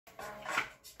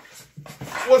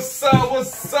What's up?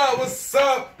 What's up? What's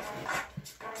up?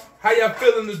 How y'all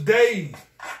feeling today?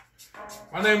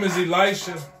 My name is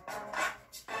Elisha.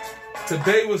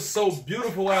 Today was so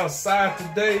beautiful outside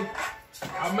today.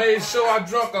 I made sure I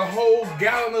drank a whole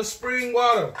gallon of spring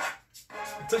water.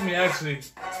 It took me actually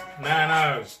 9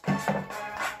 hours.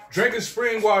 Drinking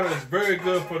spring water is very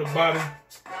good for the body.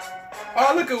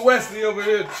 Oh, look at Wesley over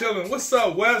here chilling. What's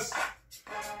up, Wes?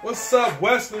 What's up,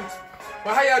 Wesley?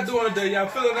 Well, how y'all doing today? Y'all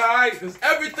feeling all right? Is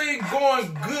everything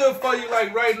going good for you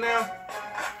like right now?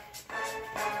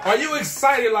 Are you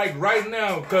excited like right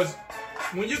now? Because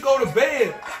when you go to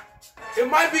bed, it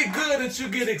might be good that you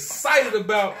get excited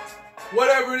about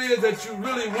whatever it is that you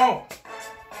really want.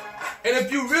 And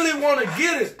if you really want to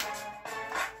get it,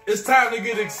 it's time to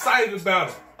get excited about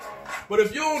it. But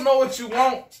if you don't know what you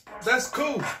want, that's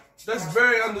cool. That's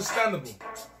very understandable.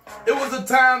 It was a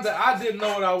time that I didn't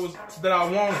know what I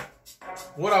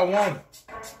wanted.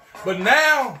 But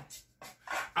now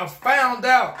I found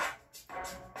out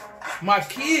my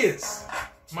kids,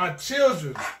 my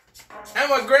children, and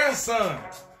my grandson,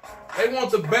 they want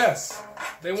the best.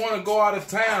 They want to go out of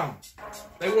town.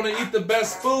 They want to eat the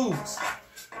best foods.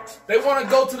 They want to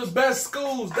go to the best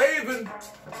schools. They even,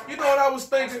 you know what I was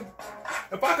thinking?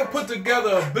 If I could put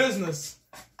together a business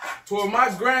to where my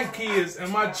grandkids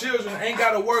and my children ain't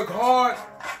got to work hard,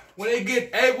 when they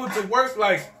get able to work,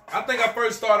 like, I think I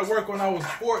first started working when I was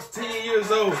 14 years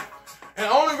old. And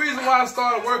the only reason why I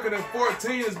started working at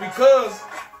 14 is because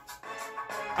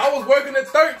I was working at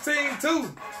 13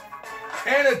 too.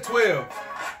 And at 12.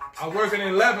 I was working at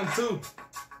 11 too.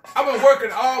 I've been working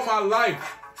all my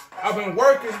life. I've been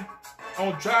working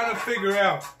on trying to figure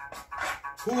out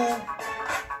who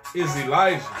is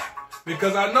Elijah.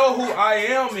 Because I know who I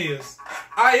am is.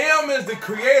 I am is the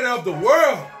creator of the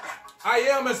world. I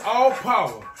am is all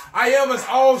power. I am is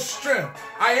all strength.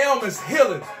 I am is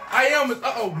healing. I am is,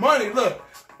 money. Look,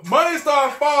 money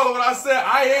started falling when I said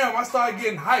I am. I started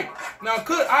getting hyped. Now,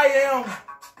 could I am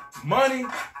money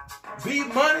be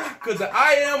money? Could the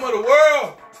I am of the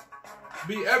world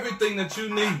be everything that you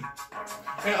need?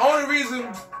 And the only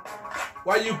reason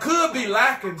why you could be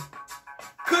lacking,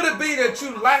 could it be that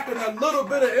you lacking a little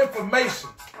bit of information?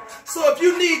 So if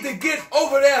you need to get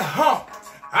over that hump,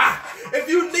 if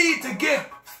you need to get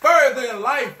further in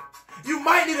life, you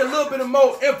might need a little bit of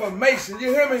more information.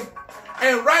 You hear me?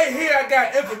 And right here, I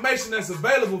got information that's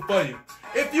available for you.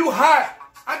 If you hot,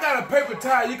 I got a paper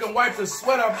towel you can wipe the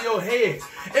sweat off your head.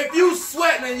 If you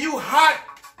sweating and you hot,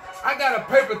 I got a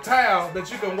paper towel that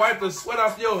you can wipe the sweat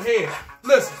off your head.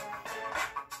 Listen,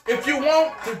 if you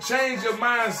want to change your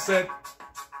mindset,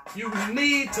 you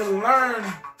need to learn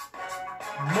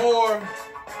more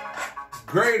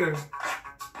greater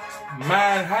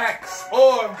mind hacks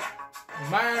or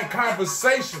mind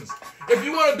conversations. If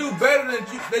you want to do better than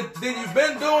you've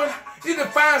been doing, you need to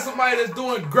find somebody that's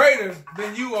doing greater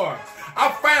than you are.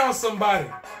 I found somebody.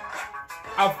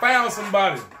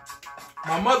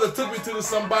 My mother took me to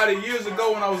somebody years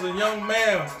ago when I was a young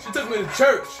man. She took me to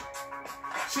church.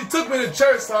 She took me to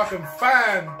church so I can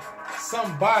find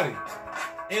somebody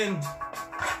in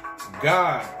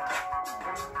God.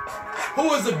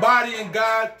 Who is the body in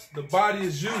God? The body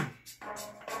is you.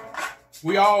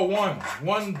 We all one.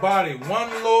 One body, one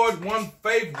Lord, one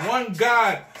faith, one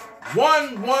God.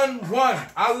 One.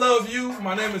 I love you.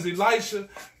 My name is Elisha.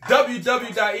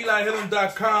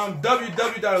 www.elihillam.com.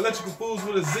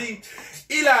 www.electricalfoods.com.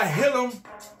 Eli Hillam,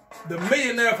 the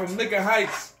millionaire from Nickel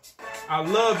Heights. I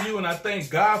love you and I thank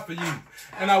God for you.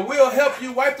 And I will help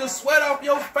you wipe the sweat off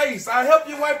your face. I'll help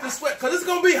you wipe the sweat because it's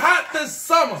going to be hot this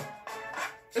summer.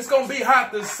 It's going to be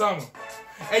hot this summer.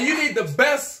 And you need the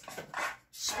best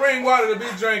spring water to be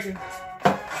drinking.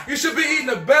 You should be eating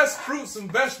the best fruits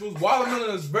and vegetables.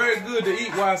 Watermelon is very good to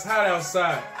eat while it's hot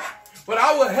outside. But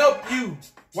I will help you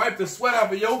wipe the sweat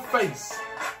off of your face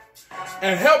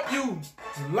and help you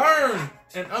learn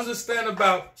and understand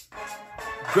about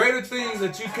greater things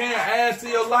that you can add to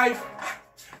your life.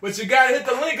 But you got to hit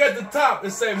the link at the top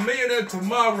and say Millionaire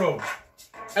Tomorrow.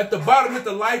 At the bottom, hit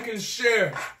the like and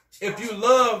share if you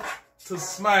love to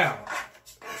smile.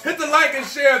 Hit the like and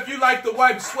share if you like to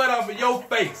wipe sweat off of your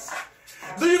face.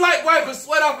 Do you like wiping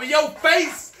sweat off of your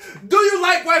face? Do you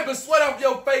like wiping sweat off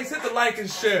your face? Hit the like and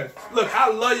share. Look, I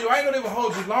love you. I ain't going to even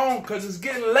hold you long because it's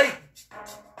getting late.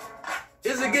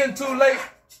 Is it getting too late?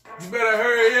 You better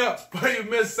hurry up before you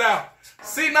miss out.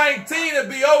 C19 will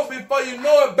be over before you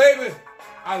know it, baby.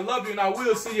 I love you and I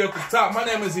will see you at the top. My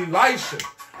name is Elisha.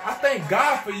 I thank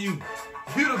God for you.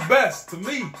 You the best to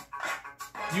me.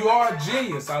 You are a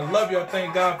genius. I love you. I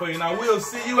thank God for you. And I will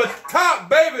see you at the top,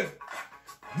 baby.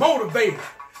 Motivated,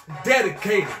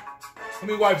 dedicated, Let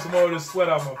me wipe some more of this sweat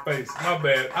off my face. My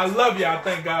bad. I love y'all.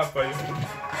 Thank God for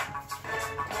you.